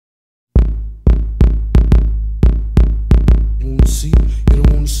see me, you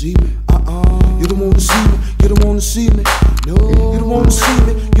don't wanna see me. You don't wanna see me, you don't wanna see me. No, you don't wanna see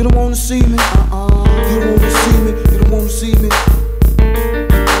me, you don't wanna see me. You don't wanna see me, you don't wanna see me.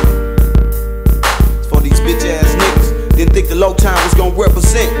 It's for these bitch ass niggas. Didn't think the low time was gonna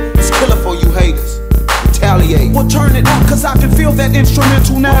represent. It's killer for you haters. Retaliate. Well, turn it up, cause I can feel that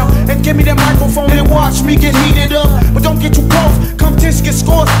instrumental now. And give me that microphone and watch me get heated up. But don't get too close, competition get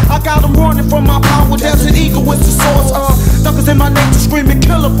scores. I got them running from my power, there's an eagle with the source. Knuckles in my neck to screaming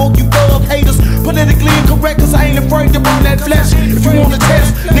killer for you thug haters. Politically incorrect, cause I ain't afraid to burn that flesh. If you wanna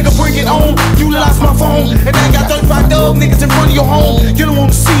test, nigga, bring it on. Utilize my phone, and I got 35 thug niggas in front of your home. You don't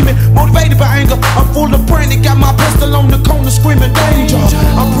wanna see me, motivated by anger. I'm full of brandy, got my pistol on the corner screaming danger.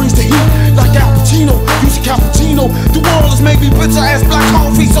 I breathe the heat like Al Pacino. Cappuccino, the world has made me bitter as black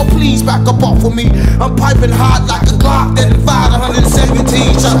coffee, so please back up off of me. I'm piping hot like a Glock that fired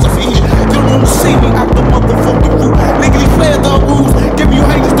 117 shots of heat. You don't wanna see me act the motherfucking fool. Legally play the rules, give you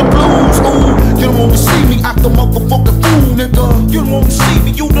haters the blues. Ooh, you don't wanna see me act the motherfucking fool, nigga. You don't wanna see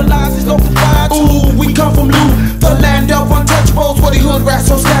me utilize these local fire tools. Ooh, we come from Lou, the land of untouchables, where the hood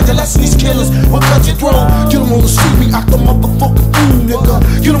rats so scandalous and these killers will cut your throat. You don't wanna see me act the motherfucking fool, nigga.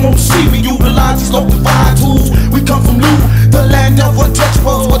 You don't wanna see me utilize these local fire tools. We come from Lou, the land of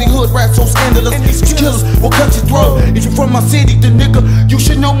untouchables, where the hood rats so scandalous and these killers will cut your throat. If you from my city, then nigga, you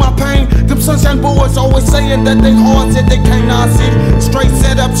should know my pain. Them sunshine boys always saying that they hard, said they can't our city. Straight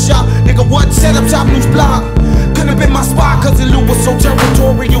set up shop, nigga, what set up shop, loose block. Couldn't have been my spot, cause Lou was so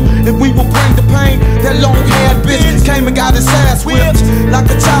territorial. And we would bring the pain, that long haired bitch came and got his ass whipped like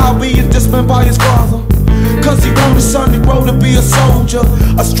a child being disciplined by his father. Cause he wrote his son, he wrote to be a soldier.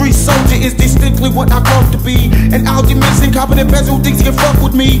 A street soldier is distinctly what I grow to be. An alchemist, incompetent peasant who thinks he can fuck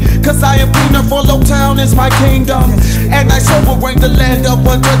with me. Cause I am cleaner for Low Town is my kingdom. And I sober reign the land of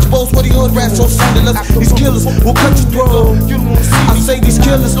untouchables, where the hood rats so scandalous. These killers will cut your throat. I say these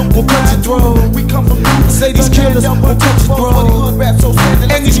killers will cut your throat. We come from I say these killers will cut your throat.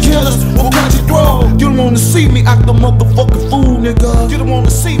 And these killers will cut your throat. You don't wanna see me act the motherfucking fool, nigga. You don't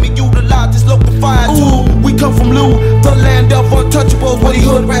wanna see me utilize this local fire tool. We come from Lou, the land of untouchables, where the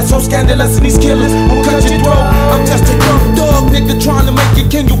hood rats so scandalous and these killers will cut your throat. I'm just a young thug nigga trying to make it.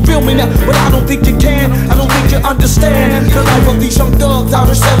 Can you feel me now? But I don't think you can. I don't think you understand the life of these young thugs out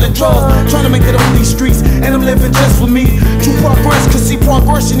here selling drugs, trying to make it on these streets, and I'm living just with me. True progress, cause see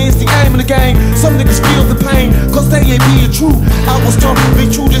progression is the aim of the game. Some niggas feel the pain, cause they ain't being true. I was taught to be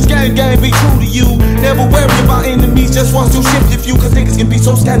true, this game be true to you. Never worry about enemies, just want to shift your view. Cause niggas can be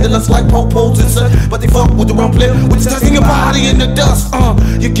so scandalous like po-pos and such, but they fuck with the wrong player, which testing your body in the dust.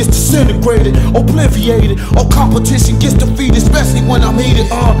 You get disintegrated, obliviated, or competition gets defeated, especially when I'm heated.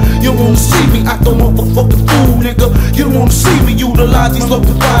 You don't wanna see me act the motherfucking fool, nigga. You don't wanna see me utilize these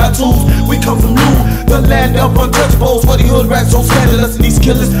local fire tools. We come from Lou, the land of untouchables, where the hood rats so scandalous and these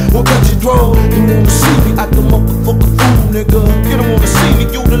killers will cut your throat. You don't wanna see me act the motherfucking fool, nigga. You don't wanna see me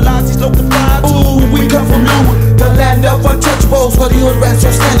utilize these local fire tools. Ooh, we come from Lou, the land of untouchables, where the hood rats so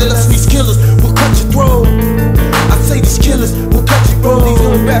scandalous and these killers will cut your throat. I say these killers will cut your throat. These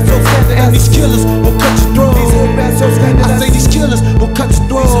hood rats so scandalous and these killers will cut your throat. These hood rats so scandalous. I say these killers will cut your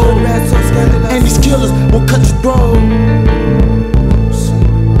throat. These hood rats so scandalous and these killers will cut your throat.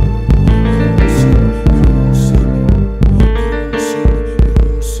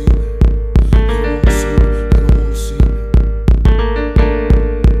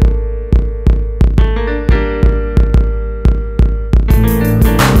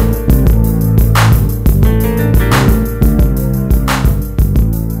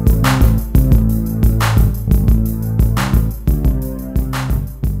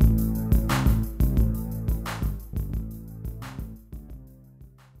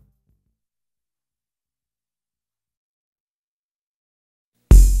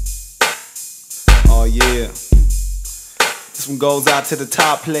 Oh yeah, this one goes out to the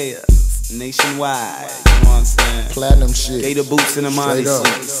top players nationwide. You know what I'm saying? Platinum shit. Gator boots and the money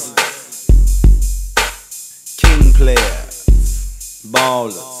suits. King players,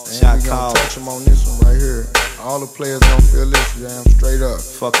 ballers, shot callers. Touch them on this one right here. All the players gonna feel this jam straight up.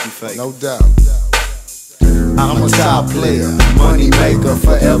 Fuck you, fake. No doubt. I'm a top player, money maker,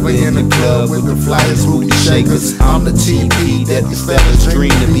 forever in the club with the flyers, booty shakers. I'm the TP that the fellas dream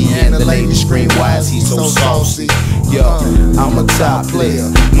to be, and the ladies scream, why is he so saucy? Yo, I'm a top player,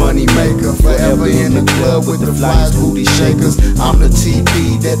 money maker, forever in the club with the flyers, booty shakers. I'm the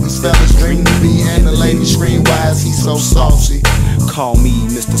TP that the fellas dream to be, and the ladies scream, why is he so saucy? call me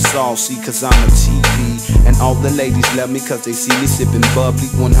Mysta Saucy, cause I'm a TV. And all the ladies love me cause they see me sipping bubbly.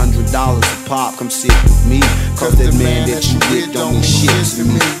 $100 a pop, come sit with me, cause that man that you with don't mean shit to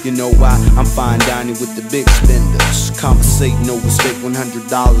me. You know why? I'm fine dining with the big spenders, conversating over steak, $100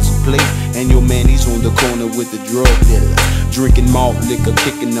 a plate. And your man, he's on the corner with the drug dealer, drinking malt liquor,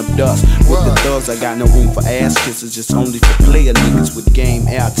 kicking up dust with the thugs. I got no room for ass kisses, just only for player niggas with game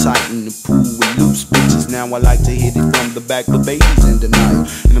airtight in the pool with loose bitches. Now I like to hit it from the back, but baby's in denial,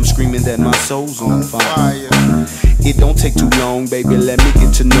 and I'm screaming that my soul's on fire. It don't take too long, baby, let me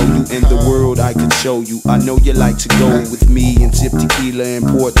get to know you. In the world I can show you. I know you like to go with me and sip tequila and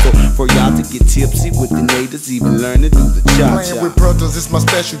Porto, for y'all to get tipsy with the natives, even learn to do the cha-cha. Playing with brothers, it's my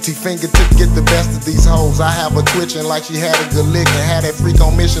specialty. Fingertip get the best of these hoes. I have her twitching like she had a good lick, and had that freak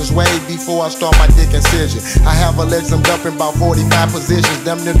on missions way before I start my dick incision. I have her legs them up in about 45 positions,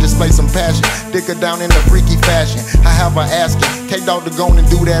 them to display some passion. Dick her down in a freaky fashion. I have her asking, K-Dog to go and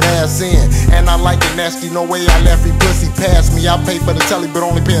do that ass in. And I like it nasty, no way I left free pussy past me. I pay for the telly, but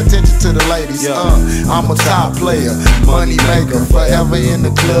only pay attention to the ladies. I'm a top player, money maker, forever in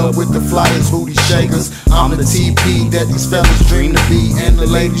the club with the flyers, booty shakers. I'm the TP that these fellas dream to be, and the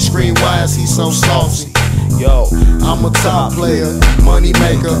ladies scream, why is he so saucy? Yo, I'm a top player, money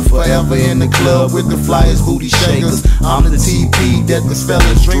maker, forever in the club with the flyers, booty shakers. I'm the TP that the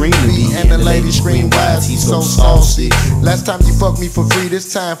fellas dream to be, and the ladies scream, why is he so saucy? Last time you fucked me for free,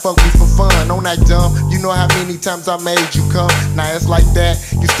 this time fuck me for fun. Don't act dumb, you know how many times I made you come. Now it's like that,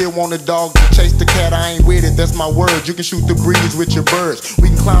 you still want a dog to chase the cat, I ain't with it, that's my word. You can shoot the breeze with your birds, we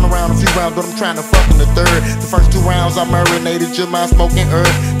can clown around a few rounds, but I'm trying to fuck in the third. The first 2 rounds I marinated your mind smoking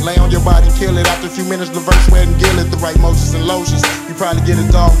herb. Lay on your body, kill it, after a few minutes, reverse sweat and gill it. The right motions and lotions, you probably get a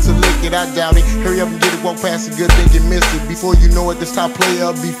dog to lick it, I doubt it. Hurry up and get it, walk past a good thing and miss it. Before you know it, this top player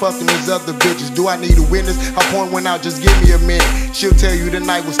be fucking his other bitches. Do I need a witness? I point one out, just give me a minute. She'll tell you the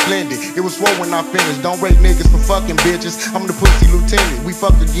night was splendid, it was swole when I finished. Don't rate niggas for fucking bitches, I'm the pussy lieutenant. We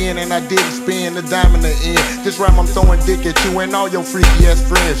fucked again and I didn't spin the dime in the end. This rhyme I'm throwing dick at you and all your freaky ass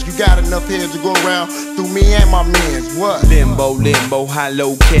friends. You got enough heads to go around through me and my mans. What? Limbo, limbo, how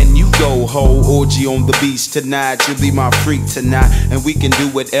low can you go, ho? Orgy on the beach tonight, you'll be my freak tonight, and we can do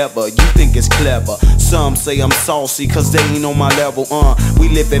whatever you think is clever. Some say I'm saucy cause they ain't on my level. We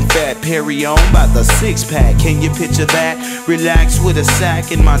living fat, Perry on by the 6-pack. Can you picture that? Relax with a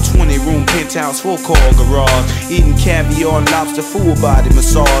sack in my 20-room penthouse, 4-car garage, eating caviar and lobster, full body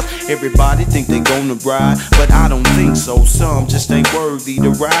massage. Everybody think they gonna ride, but I don't think so. Some just ain't worthy to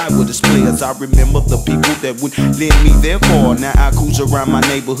ride with us players. I remember the people that would lend me their car. Now I cruise around my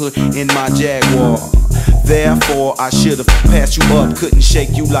neighborhood in my Jaguar. Therefore, I should've passed you up, couldn't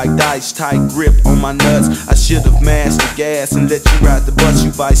shake you like dice, tight grip on my nuts. I should've mashed the gas and let you ride the bus,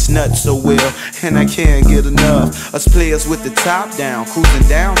 you vice nuts so well, and I can't get enough. Us players with the top down, cruising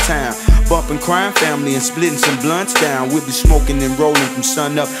downtown, bumping Cryme family and splitting some blunts down. We'll be smoking and rolling from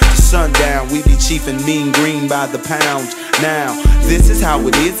sun up to sundown. We be chiefing mean green by the pounds. Now, this is how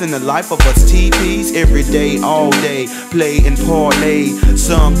it is in the life of us TPs, every day, all day, play and parlay.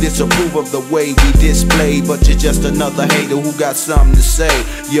 Some disapprove of the way we display, but you're just another hater who got something to say.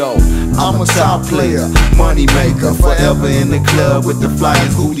 Yo, I'm a top player, money maker, forever in the club with the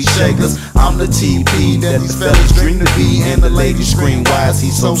flyers, booty shakers. I'm the TP that these fellas dream to be, and the ladies scream, why is he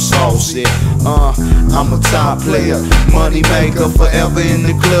so saucy? I'm a top player, money maker, forever in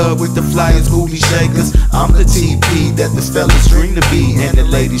the club with the flyers, booty shakers. I'm the TP that the fellas dream to be, and the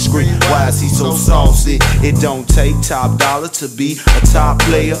ladies scream, why is he so saucy? It don't take top dollar to be a top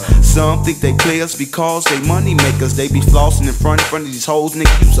player. Some think they players because they money makers. They be flossing in front of these hoes,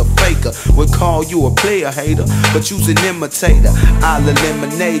 nigga, you's a faker. Would call you a player hater, but you's an imitator. I'll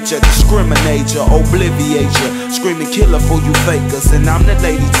eliminate ya, discriminate ya, obliviate ya, screaming killer for you fakers. And I'm the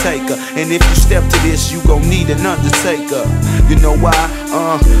lady taker, and if you step to this, you gon' need an undertaker. You know why?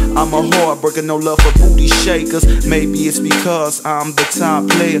 I'm a heartbreaker, no love for booty shakers. Maybe it's because I'm the top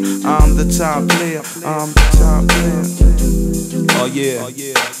player, I'm the top player, I'm the top player. Oh yeah,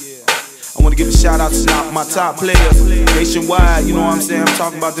 I wanna give a shout out to my top players nationwide, you know what I'm saying? I'm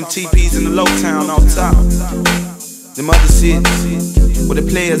talking about them TPs in the low town off top, them other cities, where the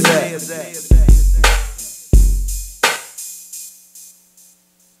players at.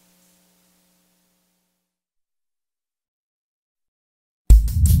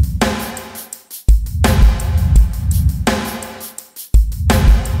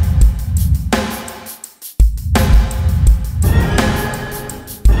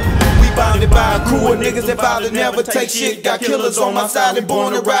 By a crew of niggas that vow to never take shit. Got killers on my side and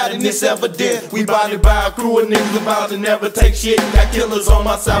born to ride, and it's evident. We bonded by a crew of niggas that vow to never take shit. Got killers on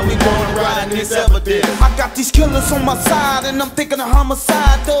my side, we born to ride, and it's evident. I got these killers on my side, and I'm thinking of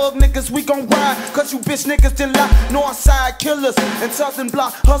homicide. Thug niggas, we gon' ride, cause you bitch niggas still lie. Northside killers and Southern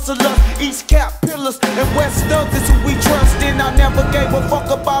Block hustlers, East Cap pillars and West thugs is who we trust in. I never gave a fuck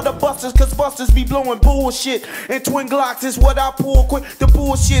about the busters, cause busters be blowing bullshit. And twin Glocks is what I pull quick. The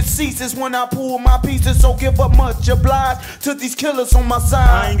bullshit ceases when I pull my pieces. So give up much obliged to these killers on my side.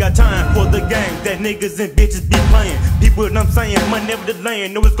 I ain't got time for the game that niggas and bitches be playing. People, I'm saying, money never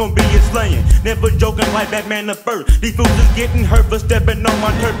delaying. Know it's gonna be a slaying. Never joking like Batman the first. These fools is getting hurt for stepping on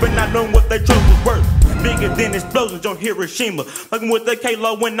my turf and not knowing what their truth was worth. Bigger than explosions on Hiroshima. Fucking with the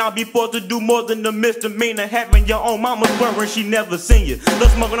K-Lo when I be forced to do more than the misdemeanor. Having your own mama swearing she never seen you.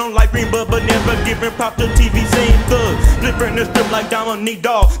 Love smoking on like green bud, but never giving prop to TV scene thugs. Flipping the strip like Dominique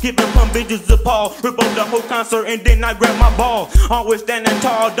Dog. Giving pump bitches a paw. Rip up the whole concert and then I grab my ball. Always standing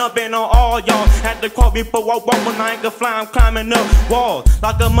tall, dumping on all y'all. Had to call before I walk when I ain't gonna fly. I'm climbing up walls.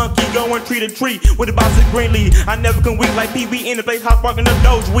 Like a monkey going tree to tree with a box of green leaf. I never can weak like Pee-wee in the place, hot sparking up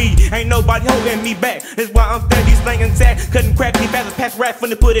those weed. Ain't nobody holding me back. That's why I'm steady slinging sack. Couldn't crack me fast, pass rap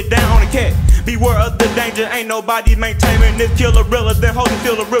when they put it down on the cat. Beware of the danger, ain't nobody maintaining this killer realer. Then hold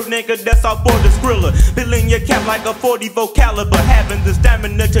feel a real nigga, that's all for the skriller. Filling your cap like a 44 caliber. Having the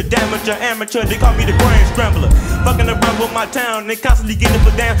stamina to damage your amateur, they call me the brain scrambler. Fucking around with my town, they constantly getting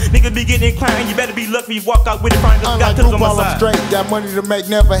put down. Niggas be getting inclined, you better be lucky you walk out with it. Unlike group while I'm straight, got money to make,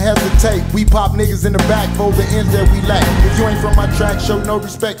 never hesitate. We pop niggas in the back for the ends that we lack. If you ain't from my track, show no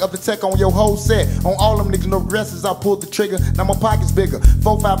respect of the tech on your whole set. On all them niggas, no regrets, I pulled the trigger, now my pocket's bigger.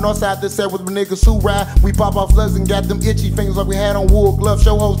 4-5 Northside, this set with the niggas who ride. We pop off slugs and got them itchy fingers like we had on wool gloves.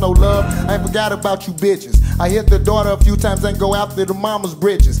 Show hoes no love, I ain't forgot about you bitches. I hit the daughter a few times and go after the mama's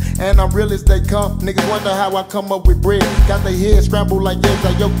bridges. And I'm real as they come, niggas wonder how I come up with bread. Got their heads scrambled like eggs,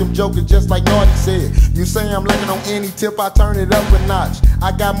 I yoke them jokers just like Naughty said. You say I'm lacking on any tip, I turn it up a notch.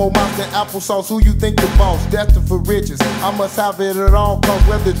 I got more mouth than applesauce, who you think the boss? Destined for riches, I must have it at all costs.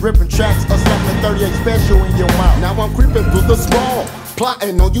 Whether it's ripping tracks or slapping 38 special in your mouth. Now I'm creeping through the small,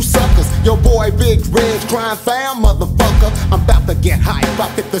 plotting on you suckers. Your boy Big Red, Cryme fam, motherfucker. I'm about to get hype, I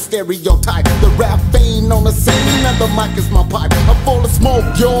fit the stereotype. The rap fiend on the scene, and the mic is my pipe. I'm full of smoke,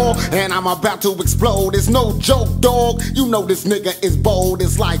 y'all, and I'm about to explode. It's no joke, dog. You know this nigga is bold.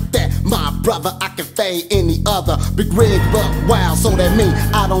 It's like that, my brother. I can fade any other. Big Red, but wild, so that mean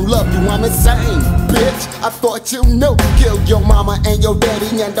I don't love you. I'm insane, bitch. I thought you knew. Killed your mama and your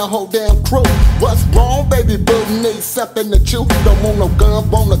daddy and the whole damn crew. What's wrong, baby boo? Need something to chew. Don't want no gun,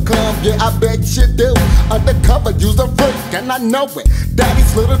 wanna come? Yeah, I bet you do. Undercover, use a freak, and I know it.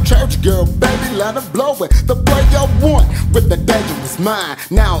 Daddy's little church girl, baby, let her blow it. The boy you want with the dangerous mind.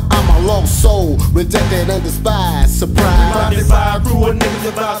 Now I'm a lost soul, rejected and despised. Surprise. Bonded by a crew of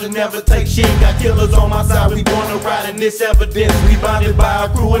niggas about to never take shit. Got killers on my side, we born to ride, and this evidence. We bonded by a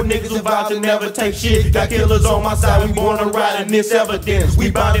crew of niggas about to never take shit. Got killers on my side, we born to ride, and this evidence.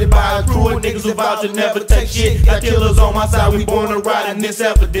 We bonded by a crew of niggas about to never take shit. Got killers on my side, we born to ride, and this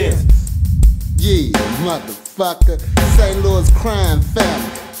evidence. Yeah, motherfucker. St. Louis Cryme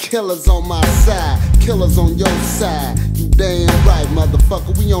family. Killers on my side, killers on your side. You damn right,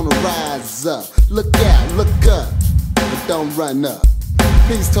 motherfucker. We on the rise up. Look out, look up, but don't run up.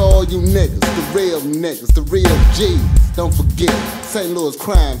 Peace to all you niggas, the real niggas, the real G's. Don't forget, St. Louis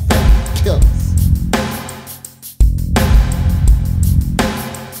Cryme family, killers.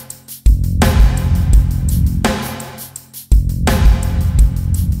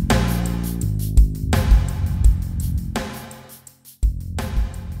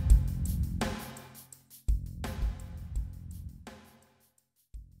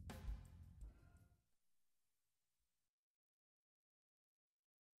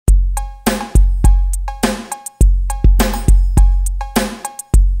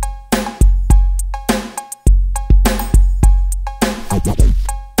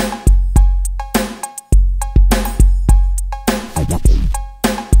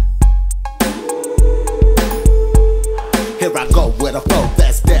 Here I go with a flow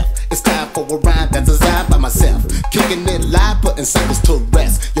that's death. It's time for a rhyme that's designed by myself. Kicking it live, putting suckers to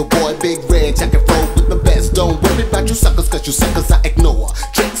rest. Your boy Big Red, I can flow with the best. Don't worry about you suckers, cause you suckers I ignore.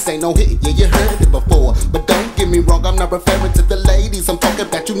 Tricks ain't no hit, yeah, you heard it before. But don't get me wrong, I'm not referring to the ladies. I'm talking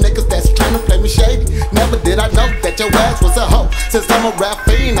about you niggas that's trying to play me shady. Never did I know that your ass was a hoe. Since I'm a rap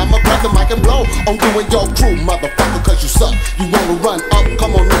fiend, I'm a brother, I can blow on you and your crew, motherfucker, cause you suck. You wanna run up,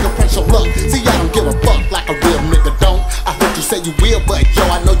 come on nigga, press your luck. See, I don't give a fuck like a real nigga don't. I heard you say you will, but yo,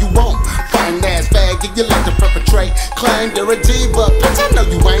 I know you won't. Find lying ass faggot, you like to perpetrate. Claim you're a diva, bitch, I know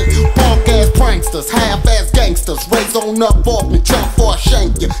you ain't. Punk ass pranksters, half ass gangsters. Raise on up off me, jump for a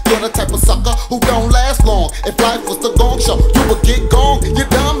shank you. You're the type of sucker who don't last long. If life was the gong show, you would get gone. You're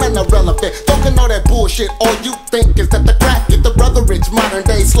dumb and irrelevant, talking all that bullshit. All you think is that the crack is the brother rich modern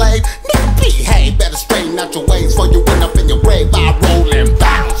day slave. Nigga, behave, better straighten out your ways before you end up in your grave. I roll and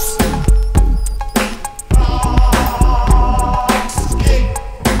bounce.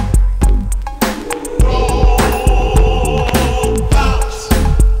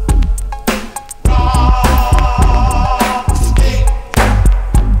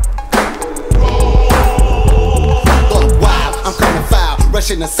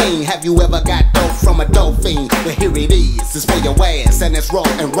 In the scene, have you ever got dope from a dope fiend? But here it is, it's for your ass, and it's wrong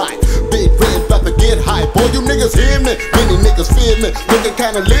and right. Big red brother, get hype. Boy, you niggas hear me, many niggas fear me. Looking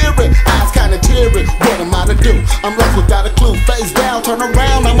kinda leery, eyes kinda teary. What am I to do? I'm lost without a clue. Face down, turn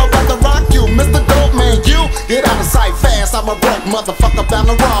around, I'm about to rock you. Mr. Dope Man, you get out of sight fast. I'm a broke motherfucker bound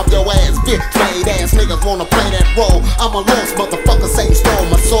to rob your ass. Bitch made ass niggas wanna play that role. I'm a lost motherfucker, Satan stole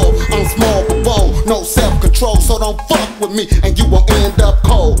my soul. I'm small but bold, no self-control, so don't fuck with me and you won't end up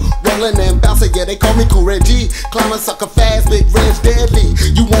cold. Rolling and bouncing, yeah, they call me Cool Red G. Climbing sucker fast, big red deadly.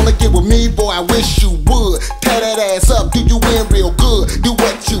 You wanna get with me, boy, I wish you would. Tear that ass up, do you in real good? Do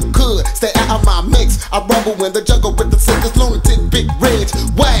what you could, stay out of my mix. I rumble in the jungle with the sickest lunatic, big red.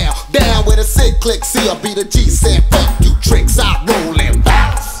 Wow, down with a sick click. See, I be the G, said fuck you tricks. I roll and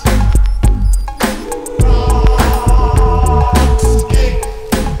bounce.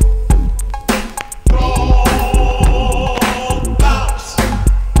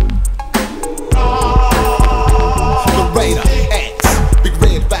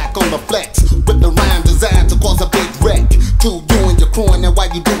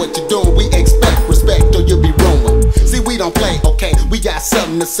 You do what you're doing, we expect respect or you'll be ruined. See, we don't play, okay, we got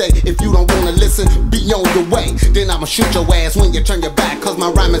something to say. If you don't wanna listen, be on your way. Then I'ma shoot your ass when you turn your back, cause my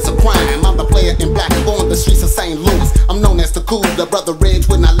rhyme is a crime. I'm the player in black on the streets of St. Louis. I'm known as the cool, the brother Ridge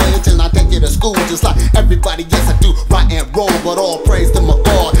with my legs, and I take you to school just like everybody. Yes, I do right and wrong, but all praise to my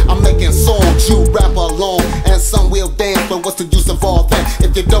God. I'm making songs, you rap along, and some will dance, but what's the use of all that?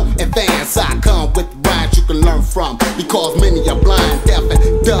 If you don't advance, I come with rhymes you can learn from, because many are blind, deaf,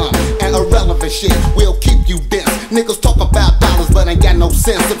 and dumb, and irrelevant shit will keep you dense. Niggas talk about dollars, but ain't got no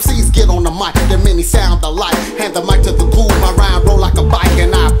sense. MCs get on the mic, then many sound alike. Hand the mic to the cool, my rhyme roll like a bike,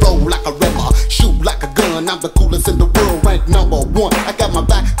 and I flow like a river, shoot like a gun. I'm the coolest in the world, ranked #1. I got my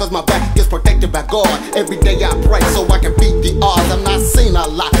back, cause my back is protected by God. Every day I pray so I can beat the odds. I'm not seen a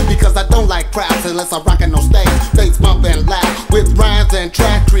lot, because I don't like crowds unless I'm rocking on stage. Face bumping loud, with rhymes and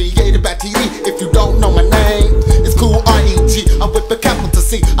tracks created by TD. If you don't know my name, it's Cool R-E-G. I'm with the capital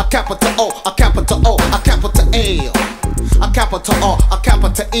C, a capital O, a capital O, a capital L, a capital R, a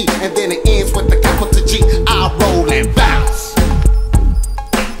capital E, and then it ends with the capital G. I roll and bounce.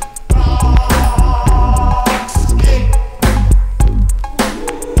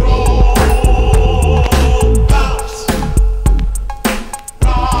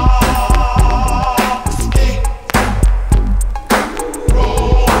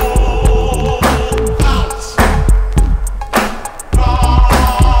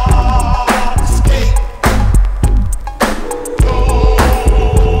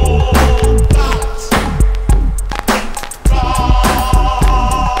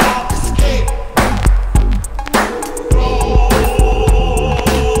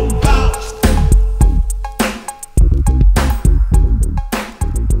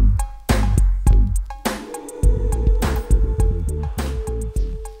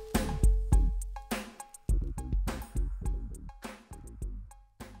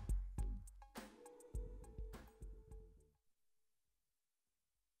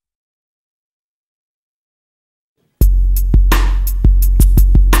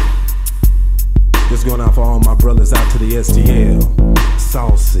 This going out for all my brothers out to the STL.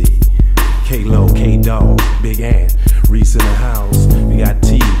 Saucy, K-Lo, K-Dog, Big Ant, Reese in the house. We got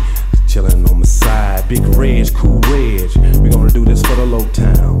T chilling on my side. Big Reg, Cool Reg. We gonna do this for the low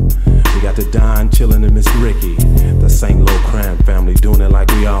town. We got the Don chilling and Miss Ricky. The St. Lo Cryme family doing it like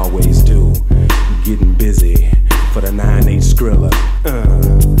we always do. Getting busy for the 9-8 Skrilla.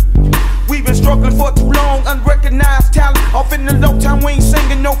 We've been struggling for too long, unrecognized talent. Off in the low town, we ain't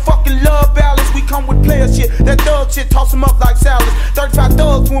singing no fucking love ballads. We come with player shit, that thug shit, toss them up like salads. 35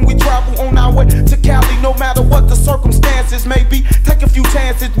 thugs when we travel on our way to Cali. No matter what the circumstances may be, take a few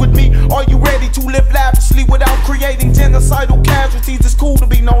chances with me. Are you ready to live lavishly without creating genocidal casualties? It's cool to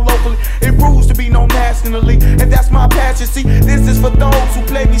be known locally, it rules to be known nationally, and that's my passion. See, this is for those who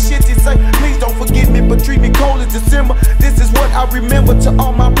play me shit and say, please don't forget me, but treat me cold as December. This is what I remember to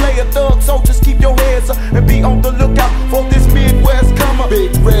all my player thugs, soldiers,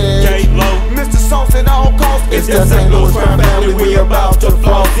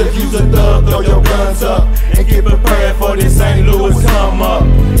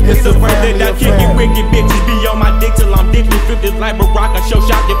 It's afraid that I kick it wicked bitches be on my dick till I'm dickly flipped like Barack. I show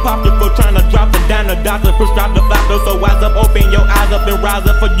shot your pop you for trying to drop them down the doctor, prescribe the doctor. So wise up, open your eyes up and rise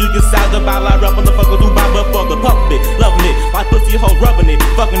up for you get size up. I lie up on the fuckers who buy but fuck the puppet, loving it. My pussy hoes rubbing it,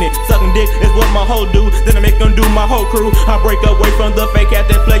 fucking it, sucking dick is what my hoe do. Then I make them do my whole crew. I break away from the fake at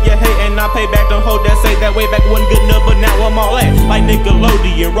that play your hate and I pay back the hoe that say that way back wasn't good enough, but now I'm all at like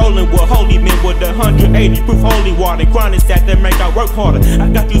Nickelodeon, rolling with holy men with 180 proof holy water, chronic stats that make I work harder. I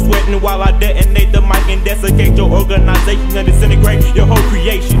got you sweating while I detonate the mic and desiccate your organization and disintegrate your whole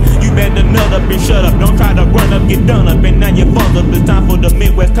creation. You better nut up and shut up, don't try to run up, get done up, and now you're fucked up. It's time for the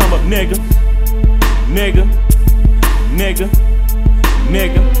Midwest come up, nigga. Nigga, nigga,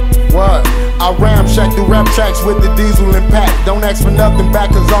 nigga. What? I ramshack through rap tracks with the diesel impact. Don't ask for nothing back,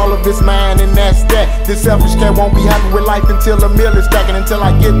 cause all of it's mine and that's that. This selfish cat won't be happy with life until a meal is stacking. Until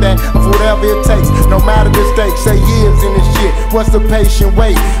I get that, of whatever it takes, no matter the stakes. Say years in this shit, what's the patient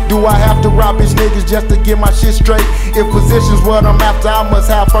wait? Do I have to rob bitch niggas just to get my shit straight? If position's what I'm after, I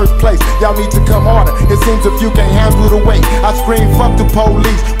must have first place. Y'all need to come harder, it seems if you can't handle the weight. I scream fuck the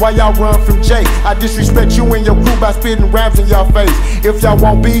police while y'all run from Jake. I disrespect you and your crew by spitting raps in y'all face. If y'all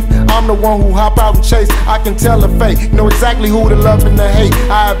want beef, I'm the one who hop out and chase. I can tell the fate, know exactly who to love and to hate.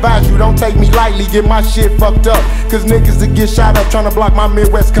 I advise you, don't take me lightly, get my shit fucked up. Cause niggas that get shot up trying to block my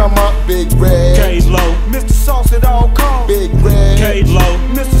Midwest come up. Big Red, K-Low, Mysta Saucy at all costs. Big Red, K-Low,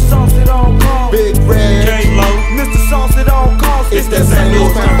 Mysta Saucy at all costs. Big Red, K-Low, Mysta Saucy at all costs. it's that St.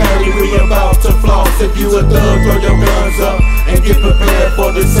 Louis family, we about to floss. If you a thug, throw your guns up and get prepared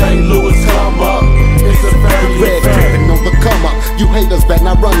for the St. Louis come up. It's a family Red affair. dripping on the come up. You haters better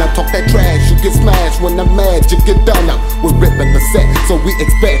not run up, talk that trash. You get smashed when the magic get done up. We're ripping the set, so we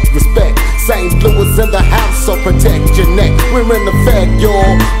expect respect. St. Louis in the house, so protect your neck. We're in effect,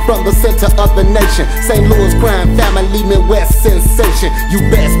 y'all, from the center of the nation. St. Louis crime family, Midwest sensation. You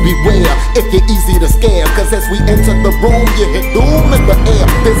best beware if you're easy to scare, cause as we enter the room, you hit doom in the air.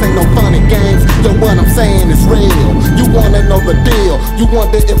 This ain't no funny games, yo, what I'm saying is real. You wanna know the deal, you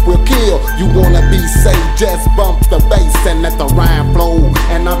wonder if we'll kill. You wanna be safe, just bump the bass and let the rhyme flow.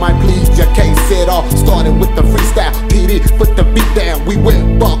 And I might plead your case, it all started with the freestyle. PD, put the beat down, we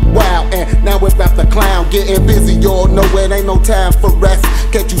went buck wild. And now we're about to clown, getting busy, y'all know it ain't no time for rest.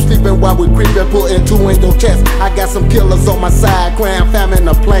 Catch you sleeping while we creeping, putting two in your chest. I got some killers on my side, crime fam in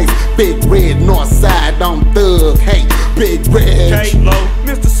the place. Big Red, north side, I'm thug, hey, Big Red. K-Low,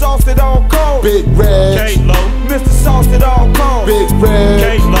 Mysta Saucy at all costs. Big Red, K-Low, Mysta Saucy at all costs. Big Red,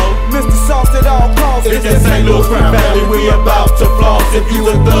 K-Low, Mysta Saucy at all costs. it's that St. Louis crime family, we about to floss. If you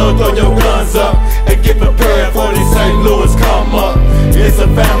a thug, throw your guns up and get prepared for the St. Louis come up. It's a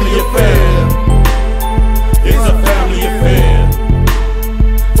family affair. It's a family affair.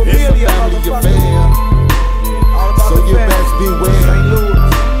 It's a family affair. So you best beware.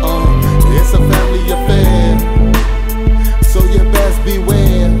 It's a family affair. So you best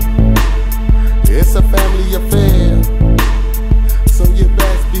beware. It's a family affair. So you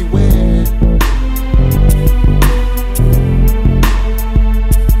best beware.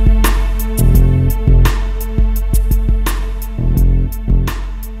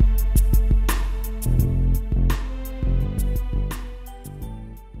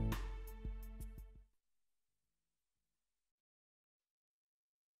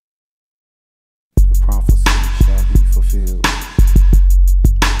 Prophecy shall be fulfilled.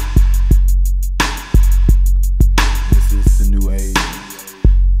 This is the new age.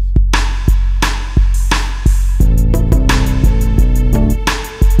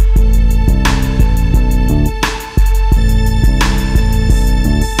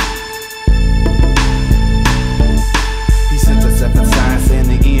 He sent us seven signs and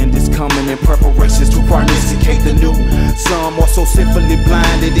the end is coming in preparations to prognosticate the new. Some are so sinfully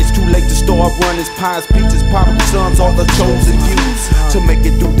blinded, it's too late to start running. Pies, peaches, prodigal sons, all the chosen few. To make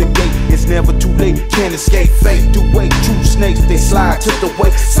it through the gate, it's never too late. Can't escape fate, do wait. True snakes, they slide to the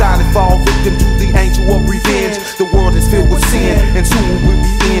way. Silent fall victim to the angel of revenge. The world is filled with sin, and soon we'll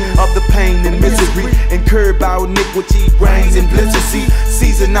be in of the pain and misery. Incurred by iniquity, reigns and blizzard.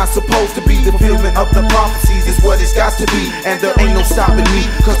 Season not supposed to be the fulfillment of the prophecies. It's what it's got to be, and there ain't no stopping me,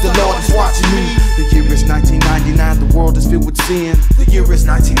 cause the Lord is watching me. The year is 1999, the world is filled with sin. The year is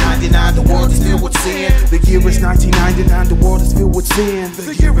 1999, the world is filled with sin. The year is 1999, the world is filled with sin.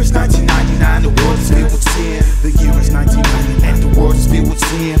 The year is 1999, the world is filled with sin. The year is 1999, the world is filled with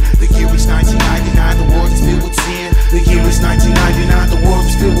sin. The year is 1999, the world is filled with sin. The year is 1999, the world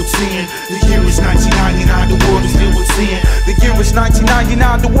is filled with sin. The year is 1999, the world is filled with sin. The year is is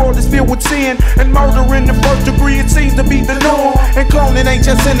 1999, the world is filled with sin and murder in the first degree, it seems to be the norm. And cloning ain't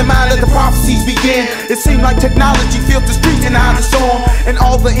just in the mind, let the prophecies begin. It seems like technology filled the streets and out the storm, and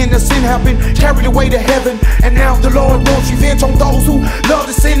all the innocent have been carried away to heaven. And now the Lord wants revenge on those who love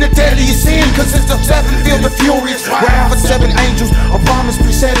to sin, the deadliest sin, cause it's the seven filled the furious wrath of seven angels. A promise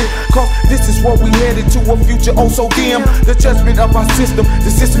presented, cause this is what we headed to, a future oh so dim. The judgment of our system,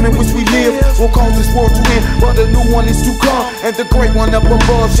 the system in which we live, will cause this world to end, but a new one is to come, and the great one up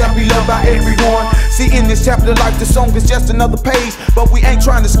above shall be loved by everyone. See, in this chapter life, the song is just another page, but we ain't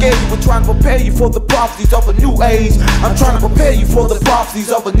trying to scare you, we're trying to prepare you for the prophecies of a new age. I'm trying to prepare you for the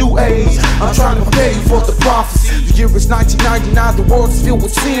prophecies of a new age. I'm trying to prepare you for the prophecy. The year is 1999, the world is filled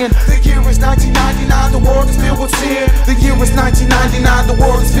with sin. The year is 1999, the world is filled with sin. The year is 1999, the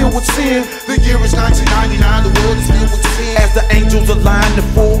world is filled with sin. The year is 1999, the world is filled with sin. As the angels align the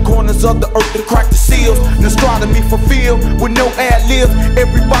four corners of the earth to crack the seals, astronomy fulfilled with no ad-libs.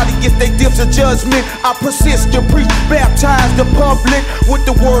 Everybody gets their dips of judgment. I persist to preach, baptize the public with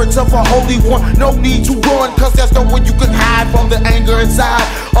the words of a holy one. No need to run, cause there's no way you can hide from the anger inside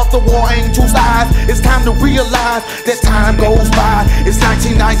of the war angel's eyes. It's time to realize that time goes by. It's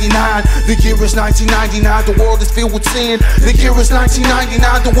 1999, the year is 1999, the world is filled with sin. The year is 1999,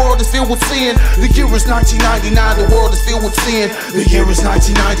 the world is filled with sin. The year is 1999, the world is filled with sin. The year is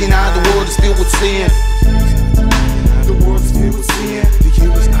 1999, the world is filled with sin. The world is filled with sin. The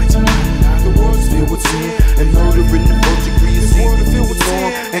year is 1999, the world is filled with sin. And murder in the first degree is filled with sin.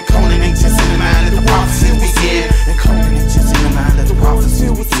 And cloning ain't just in the mind, let the prophecies begin. And cloning ain't just in the mind, let the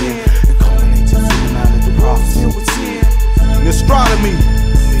prophecies begin. And cloning ain't just in the mind, let the prophecies begin. And astronomy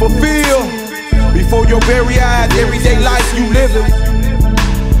fulfill before your very eyes, everyday life you living.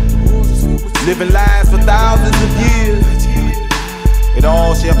 Living lives for thousands of years. It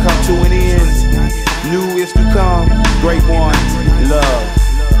all shall come to an end. New is to come, great ones, love.